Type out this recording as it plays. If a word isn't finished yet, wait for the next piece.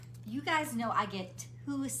You guys know I get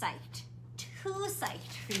too psyched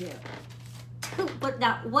for you. But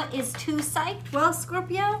now, what is too psyched? Well,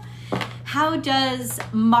 Scorpio, how does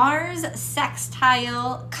Mars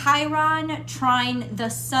sextile Chiron trine the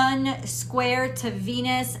Sun square to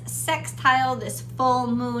Venus sextile this full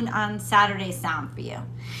moon on Saturday sound for you?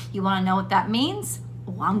 You want to know what that means?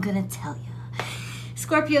 Well, I'm going to tell you.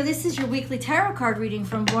 Scorpio, this is your weekly tarot card reading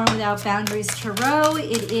from Born Without Boundaries Tarot.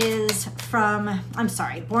 It is from,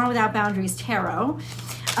 Born Without Boundaries Tarot.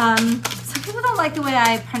 Some people don't like the way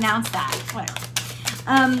I pronounce that.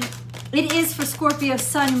 Whatever. It is for Scorpio,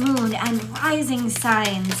 Sun, Moon, and rising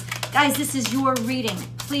signs. Guys, this is your reading.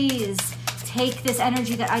 Please take this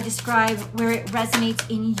energy that I describe where it resonates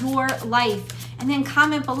in your life. And then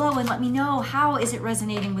comment below and let me know how is it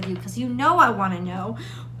resonating with you, because you know I want to know.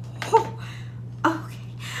 Okay.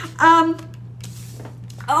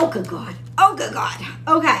 Oh, good God.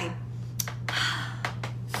 Okay.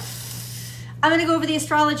 I'm going to go over the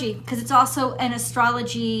astrology because it's also an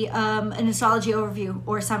astrology overview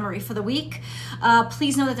or summary for the week.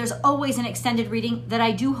 Please know that there's always an extended reading that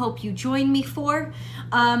I do hope you join me for.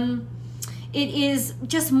 It is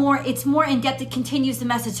just it's more in-depth. It continues the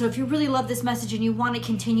message. So if you really love this message and you want to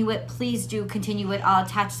continue it, please do continue it. I'll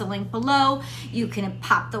attach the link below. You can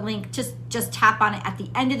pop the link, just tap on it at the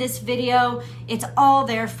end of this video. It's all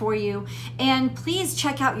there for you. And please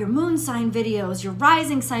check out your moon sign videos, your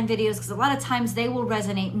rising sign videos, because a lot of times they will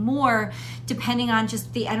resonate more depending on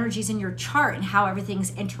just the energies in your chart and how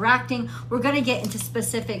everything's interacting. We're going to get into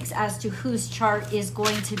specifics as to whose chart is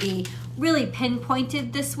going to be really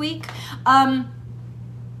pinpointed this week.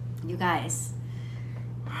 You guys,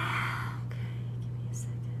 okay, give me a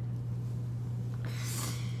second.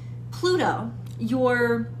 Pluto,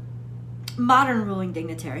 your modern ruling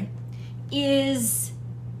dignitary, is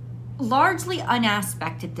largely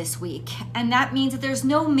unaspected this week, and that means that there's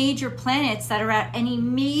no major planets that are at any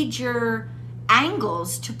major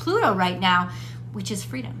angles to Pluto right now, which is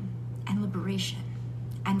freedom and liberation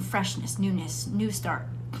and freshness, newness, new start.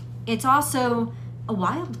 It's also a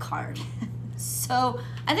wild card. So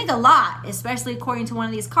I think a lot, especially according to one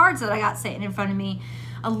of these cards that I got sitting in front of me,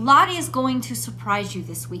 a lot is going to surprise you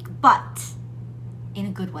this week, but in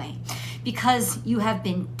a good way, because you have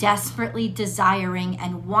been desperately desiring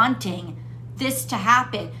and wanting this to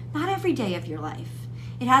happen. Not every day of your life.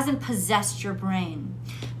 It hasn't possessed your brain,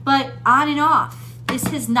 but on and off. This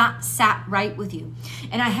has not sat right with you.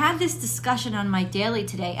 And I had this discussion on my daily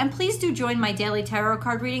today. And please do join my daily tarot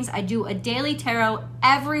card readings. I do a daily tarot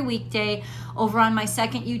every weekday over on my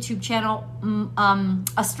second YouTube channel,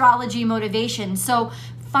 Astrology Motivation. So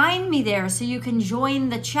find me there so you can join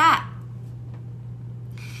the chat.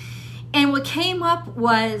 And what came up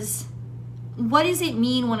was, what does it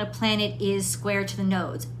mean when a planet is square to the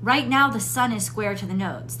nodes? Right now, the sun is square to the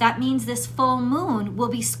nodes. That means this full moon will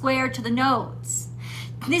be square to the nodes.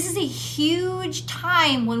 This is a huge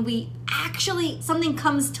time when something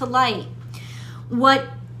comes to light. What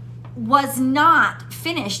was not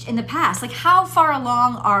finished in the past. Like, how far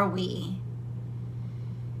along are we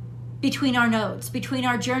between our nodes, between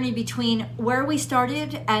our journey, between where we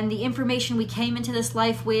started and the information we came into this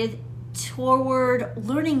life with, toward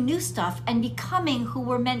learning new stuff and becoming who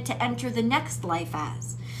we're meant to enter the next life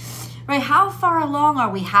as? Right? How far along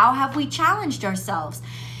are we? How have we challenged ourselves?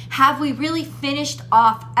 Have we really finished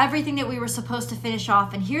off everything that we were supposed to finish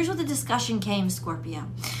off? And here's where the discussion came,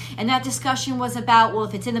 Scorpio. And that discussion was about, well,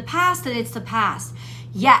 if it's in the past, then it's the past.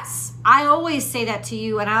 Yes, I always say that to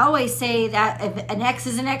you, and I always say that an X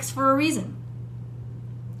is an X for a reason.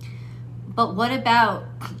 But what about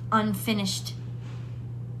unfinished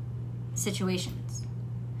situations?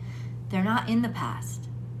 They're not in the past.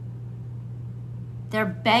 They're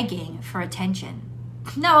begging for attention.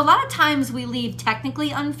 Now, a lot of times we leave technically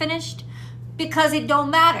unfinished because it don't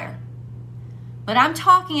matter. But I'm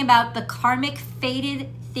talking about the karmic fated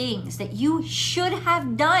things that you should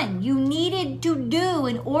have done, you needed to do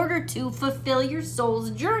in order to fulfill your soul's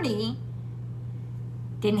journey.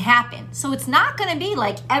 Didn't happen. So it's not going to be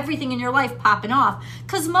like everything in your life popping off,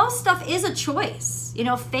 because most stuff is a choice. You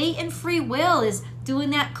know, fate and free will is doing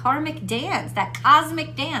that karmic dance, that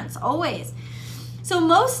cosmic dance, always. So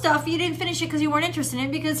most stuff, you didn't finish it because you weren't interested in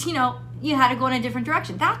it because, you know, you had to go in a different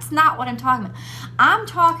direction. That's not what I'm talking about. I'm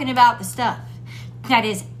talking about the stuff that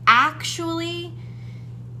is actually,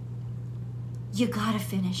 you got to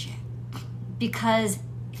finish it, because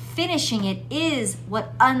finishing it is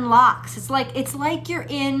what unlocks. It's like you're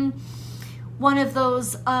in one of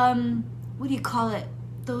those, what do you call it?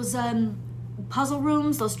 Those puzzle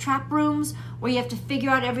rooms, those trap rooms where you have to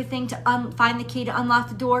figure out everything to find the key to unlock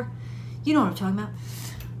the door. You know what I'm talking about.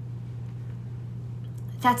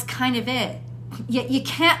 that's kind of it. You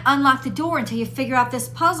can't unlock the door until you figure out this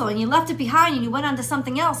puzzle, and you left it behind and you went on to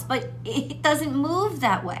something else, but it doesn't move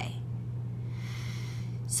that way.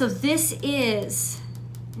 So this is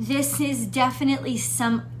definitely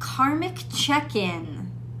some karmic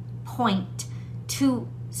check-in point to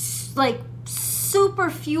like super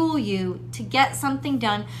fuel you to get something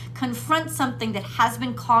done, confront something that has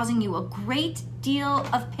been causing you a great deal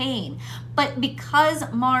of pain. But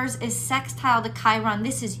because Mars is sextile to Chiron,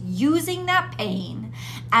 this is using that pain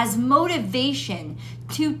as motivation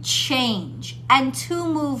to change and to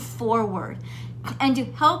move forward and to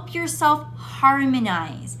help yourself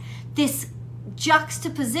harmonize this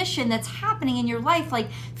juxtaposition that's happening in your life, like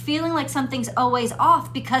feeling like something's always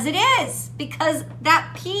off, because it is, because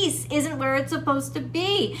that piece isn't where it's supposed to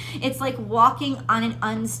be. It's like walking on an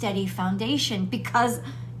unsteady foundation because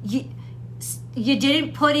you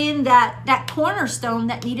didn't put in that cornerstone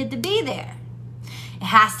that needed to be there. It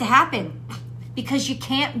has to happen because you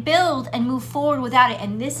can't build and move forward without it.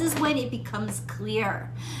 And this is when it becomes clear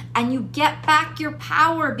and you get back your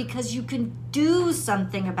power because you can do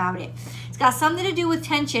something about it. It's got something to do with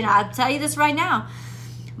tension. I'll tell you this right now.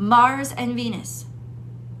 Mars and Venus.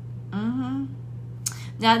 Now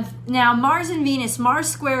Mars and Venus, Mars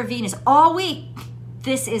square Venus, all week,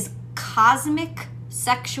 this is cosmic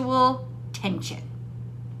sexual tension.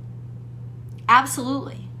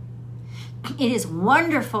 Absolutely. It is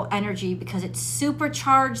wonderful energy because it's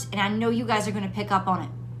supercharged, and I know you guys are going to pick up on it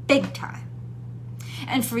big time.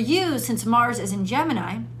 And for you, since Mars is in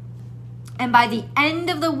Gemini, and by the end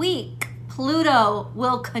of the week, Pluto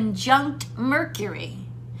will conjunct Mercury.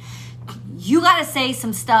 You got to say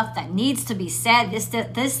some stuff that needs to be said.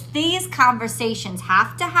 These conversations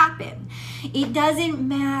have to happen. It doesn't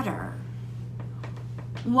matter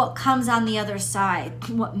what comes on the other side.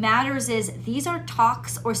 What matters is these are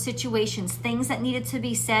talks or situations, things that needed to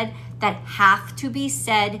be said that have to be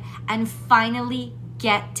said and finally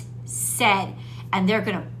get said. And they're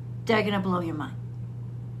gonna blow your mind.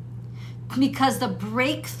 Because the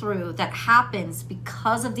breakthrough that happens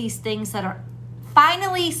because of these things that are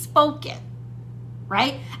finally spoken,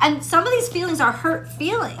 right? And some of these feelings are hurt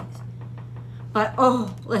feelings. But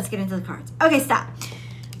let's get into the cards. Okay, stop.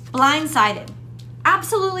 Blindsided.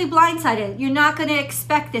 Absolutely blindsided. You're not going to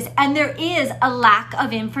expect this. And there is a lack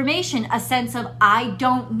of information, a sense of I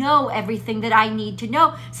don't know everything that I need to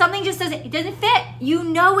know. Something just doesn't fit. You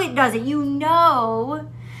know it doesn't. You know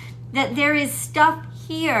that there is stuff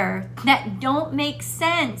here that don't make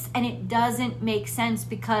sense, and it doesn't make sense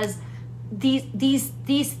because these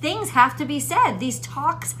things have to be said. These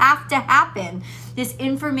talks have to happen. This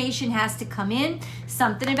information has to come in.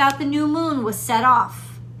 Something about the new moon was set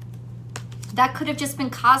off. That could have just been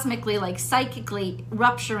cosmically, like psychically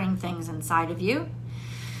rupturing things inside of you.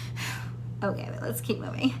 Okay, but let's keep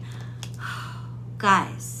moving.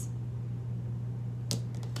 Guys,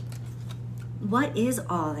 what is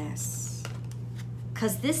all this?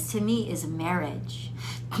 Because this to me is marriage.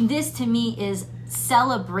 This to me is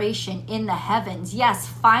celebration in the heavens. Yes,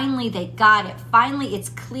 finally they got it. Finally it's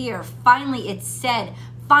clear. Finally it's said.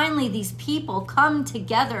 Finally these people come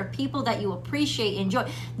together, people that you appreciate, enjoy.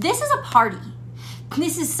 This is a party.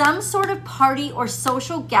 This is some sort of party or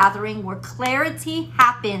social gathering where clarity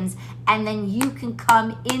happens, and then you can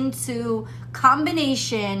come into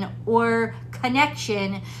combination or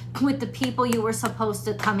connection with the people you were supposed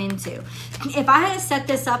to come into. If I had to set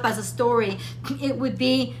this up as a story, it would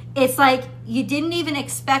be, it's like you didn't even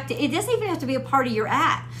expect it. It doesn't even have to be a party you're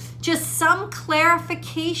at. Just some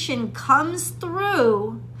clarification comes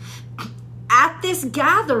through at this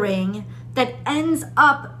gathering that ends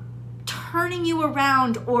up turning you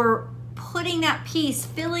around or putting that piece,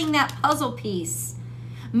 filling that puzzle piece,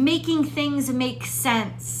 making things make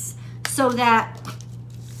sense so that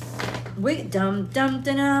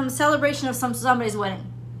celebration of somebody's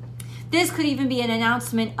wedding. This could even be an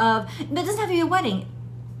announcement of, it doesn't have to be a wedding.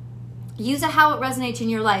 Use it how it resonates in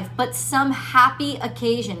your life, but some happy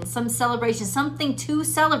occasion, some celebration, something to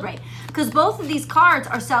celebrate. Because both of these cards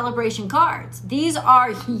are celebration cards. These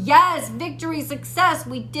are, yes, victory, success.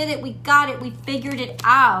 We did it. We got it. We figured it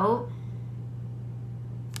out.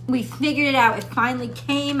 We figured it out. It finally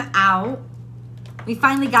came out. We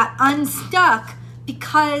finally got unstuck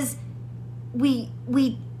because we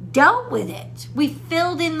dealt with it. We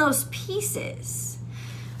filled in those pieces.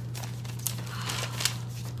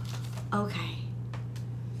 Okay,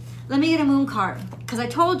 let me get a moon card, because I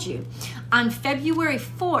told you on February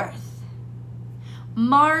 4th,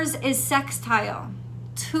 Mars is sextile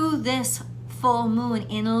to this full moon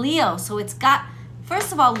in Leo. So it's got,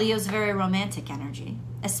 first of all, Leo's very romantic energy,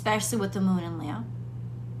 especially with the moon in Leo.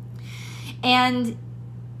 And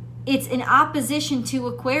It's in opposition to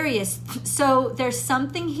Aquarius. So there's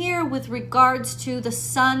something here with regards to the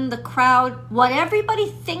sun, the crowd, what everybody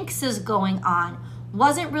thinks is going on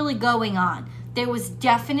wasn't really going on. There was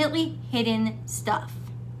definitely hidden stuff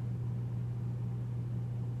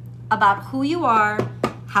about who you are,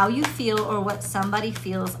 how you feel, or what somebody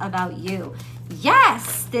feels about you.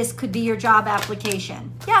 Yes, this could be your job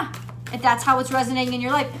application. Yeah, if that's how it's resonating in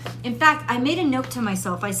your life. In fact, I made a note to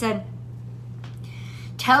myself. I said,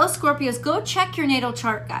 tell Scorpios, go check your natal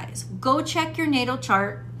chart, guys. Go check your natal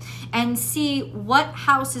chart and see what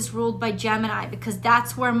house is ruled by Gemini, because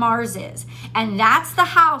that's where Mars is. And that's the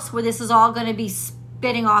house where this is all going to be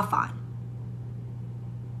spitting off on.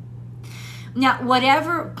 Now,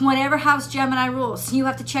 whatever house Gemini rules, you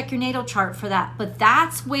have to check your natal chart for that. But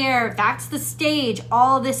that's the stage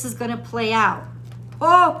all this is going to play out.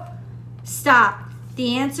 Oh, stop.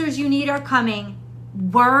 The answers you need are coming.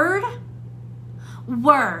 Word.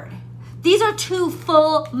 These are 2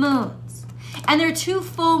 full moons. And they're 2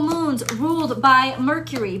 full moons ruled by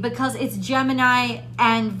Mercury because it's Gemini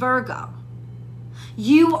and Virgo.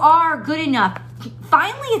 You are good enough.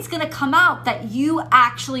 Finally, it's going to come out that you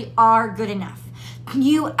actually are good enough.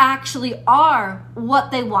 You actually are what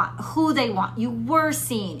they want, who they want. You were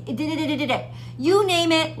seen. You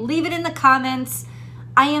name it. Leave it in the comments.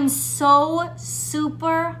 I am so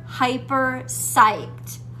super hyper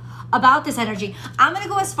psyched about this energy. I'm going to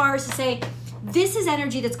go as far as to say this is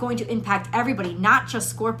energy that's going to impact everybody, not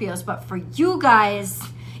just Scorpios, but for you guys,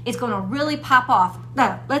 it's going to really pop off.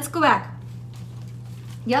 Now, let's go back.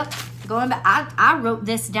 Yep, going back. I wrote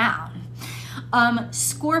this down.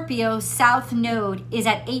 Scorpio South Node is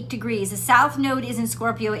at 8 degrees. The South Node is in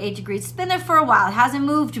Scorpio at 8 degrees. It's been there for a while. It hasn't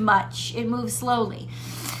moved much. It moves slowly.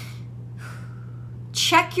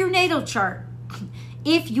 Check your natal chart.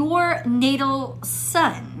 If your natal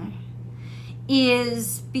sun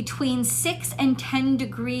is between 6 and 10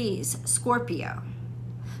 degrees Scorpio,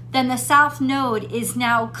 then the South Node is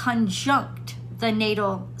now conjunct the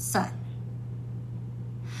natal sun.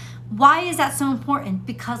 Why is that so important?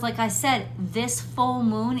 Because like I said, this full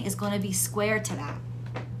moon is going to be square to that.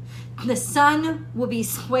 The sun will be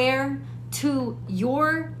square to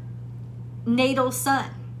your natal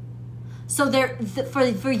sun. So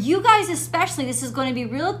for you guys especially, this is going to be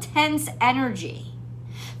real tense energy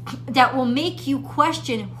that will make you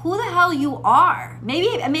question who the hell you are. Maybe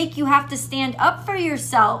it make you have to stand up for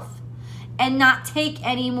yourself and not take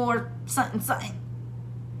any more something.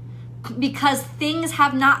 Because things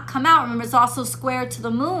have not come out. Remember, it's also square to the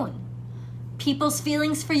moon. People's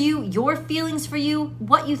feelings for you, your feelings for you,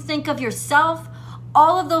 what you think of yourself,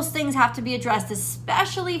 all of those things have to be addressed,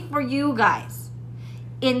 especially for you guys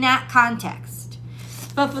in that context.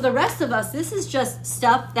 But for the rest of us, this is just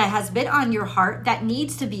stuff that has been on your heart that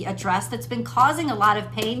needs to be addressed, that's been causing a lot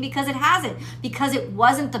of pain because it hasn't, because it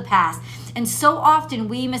wasn't the past. And so often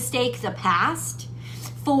we mistake the past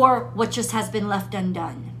for what just has been left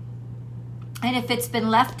undone. And if it's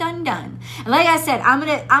been left undone, and like I said, I'm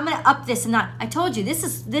gonna up this and not. I told you this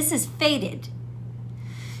is fated.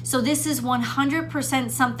 So this is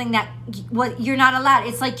 100% something that what you're not allowed.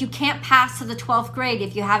 It's like you can't pass to the 12th grade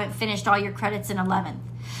if you haven't finished all your credits in 11th.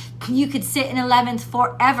 You could sit in 11th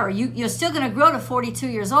forever. You're still gonna grow to 42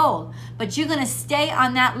 years old, but you're gonna stay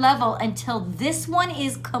on that level until this one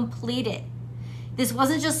is completed. This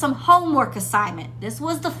wasn't just some homework assignment. This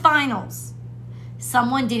was the finals.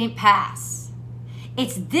 Someone didn't pass.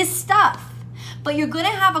 It's this stuff, but you're going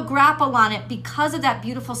to have a grapple on it because of that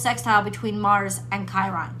beautiful sextile between Mars and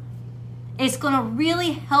Chiron. It's going to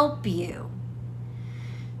really help you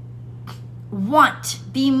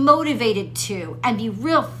be motivated to, and be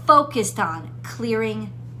real focused on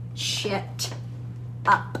clearing shit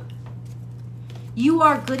up. You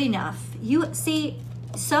are good enough. You see,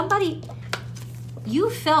 somebody, you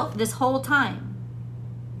felt this whole time.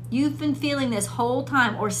 You've been feeling this whole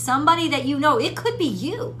time, or somebody that you know. It could be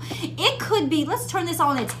you. It could be, let's turn this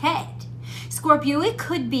on its head. Scorpio, it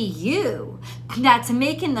could be you that's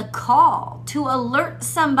making the call to alert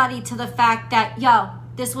somebody to the fact that, yo,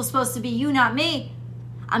 this was supposed to be you, not me.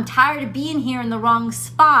 I'm tired of being here in the wrong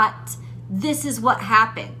spot. This is what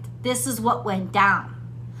happened. This is what went down.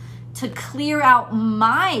 To clear out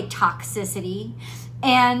my toxicity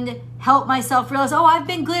and help myself realize, oh, I've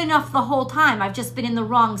been good enough the whole time. I've just been in the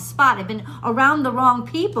wrong spot. I've been around the wrong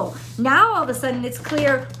people. Now all of a sudden it's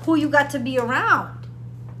clear who you got to be around,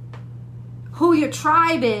 who your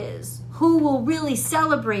tribe is, who will really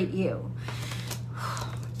celebrate you.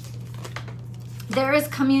 There is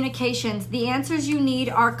communications. The answers you need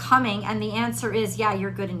are coming, and the answer is, yeah,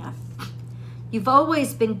 you're good enough. You've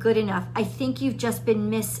always been good enough. I think you've just been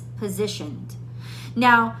mispositioned.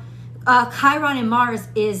 Now, Chiron and Mars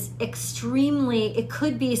is extremely, it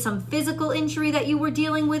could be some physical injury that you were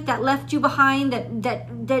dealing with that left you behind,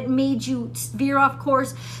 that made you veer off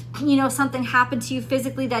course. You know, something happened to you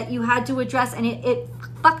physically that you had to address, and it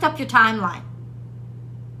fucked up your timeline.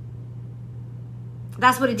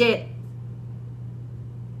 That's what it did.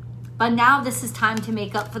 But now this is time to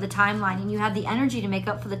make up for the timeline, and you have the energy to make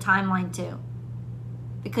up for the timeline too.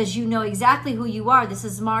 Because you know exactly who you are. This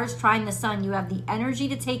is Mars trine the sun. You have the energy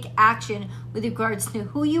to take action with regards to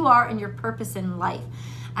who you are and your purpose in life,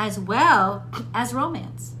 as well as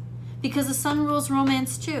romance. Because the sun rules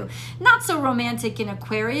romance too. Not so romantic in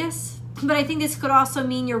Aquarius, but I think this could also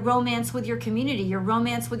mean your romance with your community, your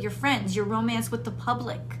romance with your friends, your romance with the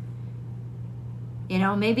public. You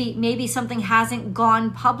know, maybe something hasn't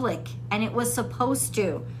gone public and it was supposed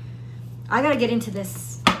to. I gotta get into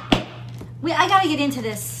this. I gotta get into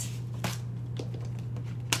this.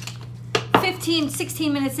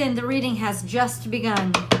 16 minutes in, the reading has just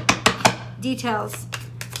begun. Details.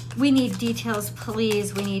 We need details,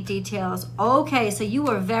 please. We need details. Okay, so you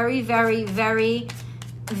were very, very, very,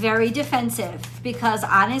 very defensive, because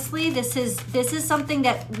honestly, this is something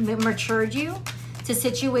that matured you to a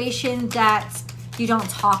situation that you don't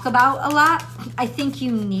talk about a lot. I think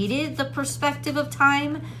you needed the perspective of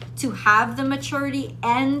time to have the maturity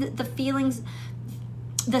and the feelings,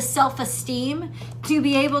 the self-esteem to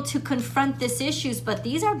be able to confront these issues. But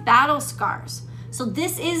these are battle scars. So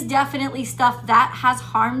this is definitely stuff that has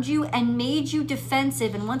harmed you and made you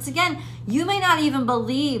defensive. And once again, you may not even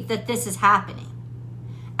believe that this is happening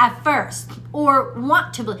at first, or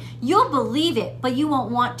want to believe. You'll believe it, but you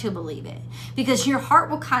won't want to believe it, because your heart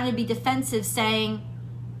will kind of be defensive, saying,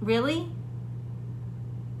 really?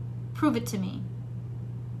 Prove it to me.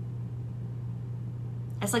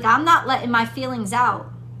 It's like, I'm not letting my feelings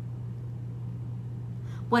out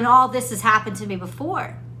when all this has happened to me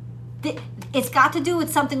before. It's got to do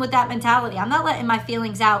with something with that mentality. I'm not letting my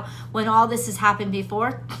feelings out when all this has happened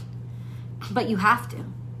before, but you have to.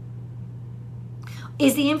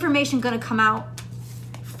 Is the information going to come out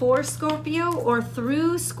for Scorpio or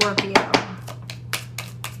through Scorpio?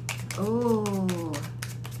 Oh.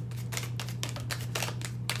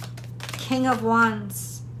 King of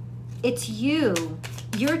Wands. It's you.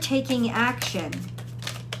 You're taking action.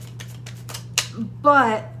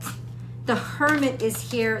 But the Hermit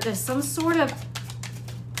is here. There's some sort of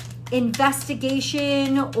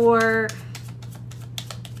investigation, or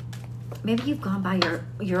maybe you've gone by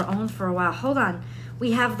your own for a while. Hold on.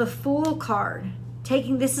 We have the Fool card.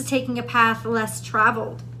 This is taking a path less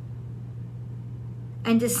traveled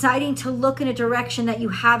and deciding to look in a direction that you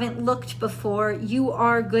haven't looked before. You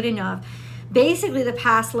are good enough. Basically, the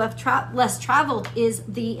path less traveled is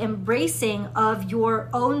the embracing of your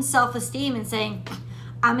own self-esteem and saying,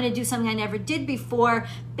 I'm going to do something I never did before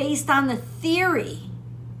based on the theory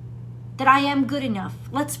that I am good enough.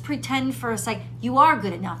 Let's pretend for a second. You are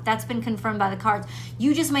good enough. That's been confirmed by the cards.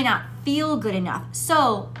 You just may not feel good enough.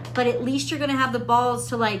 So, but at least you're going to have the balls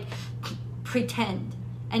to like pretend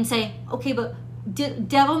and say, okay, but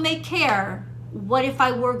devil may care. What if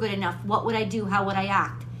I were good enough? What would I do? How would I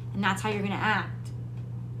act? And that's how you're going to act.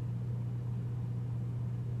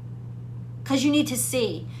 Because you need to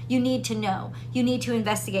see, you need to know, you need to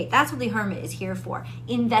investigate. That's what the Hermit is here for.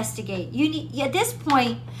 Investigate. You need, at this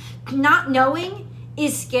point, not knowing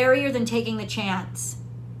is scarier than taking the chance.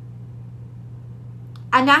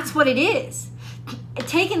 And that's what it is.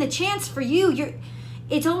 Taking the chance for you,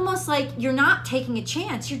 it's almost like you're not taking a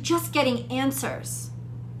chance. You're just getting answers.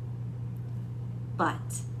 But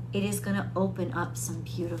it is going to open up some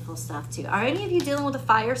beautiful stuff too. Are any of you dealing with a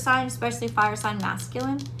fire sign, especially fire sign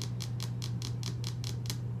masculine?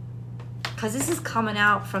 Because this is coming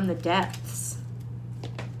out from the depths.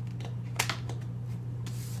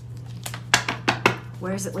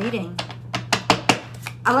 Where is it leading?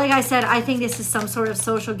 Like I said, I think this is some sort of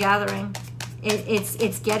social gathering.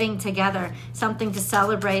 It's getting together, something to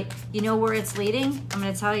celebrate. You know where it's leading? I'm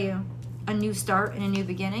going to tell you. A new start and a new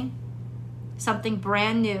beginning. Something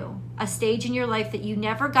brand new. A stage in your life that you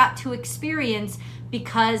never got to experience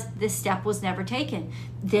because this step was never taken.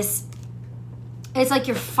 It's like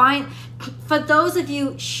you're fine. For those of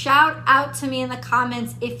you, shout out to me in the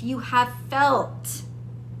comments if you have felt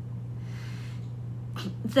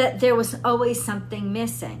that there was always something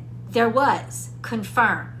missing. There was,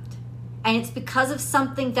 confirmed. And it's because of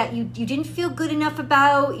something that you didn't feel good enough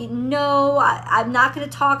about. No, I'm not going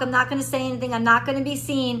to talk. I'm not going to say anything. I'm not going to be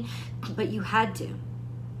seen. But you had to.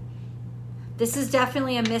 This is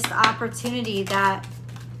definitely a missed opportunity that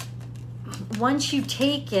once you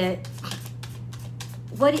take it,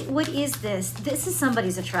 What is this? This is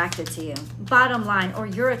somebody's attracted to you, bottom line, or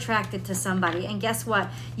you're attracted to somebody. And guess what?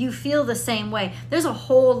 You feel the same way. There's a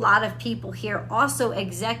whole lot of people here, also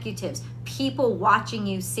executives, people watching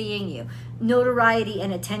you, seeing you, notoriety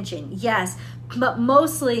and attention. Yes, but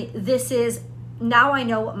mostly this is, now I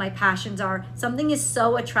know what my passions are. Something is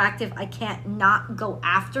so attractive, I can't not go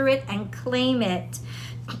after it and claim it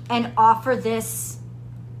and offer this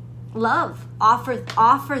love. Offer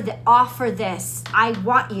this. I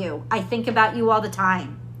want you. I think about you all the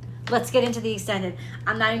time. Let's get into the extended.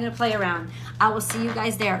 I'm not even going to play around. I will see you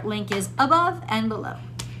guys there. Link is above and below.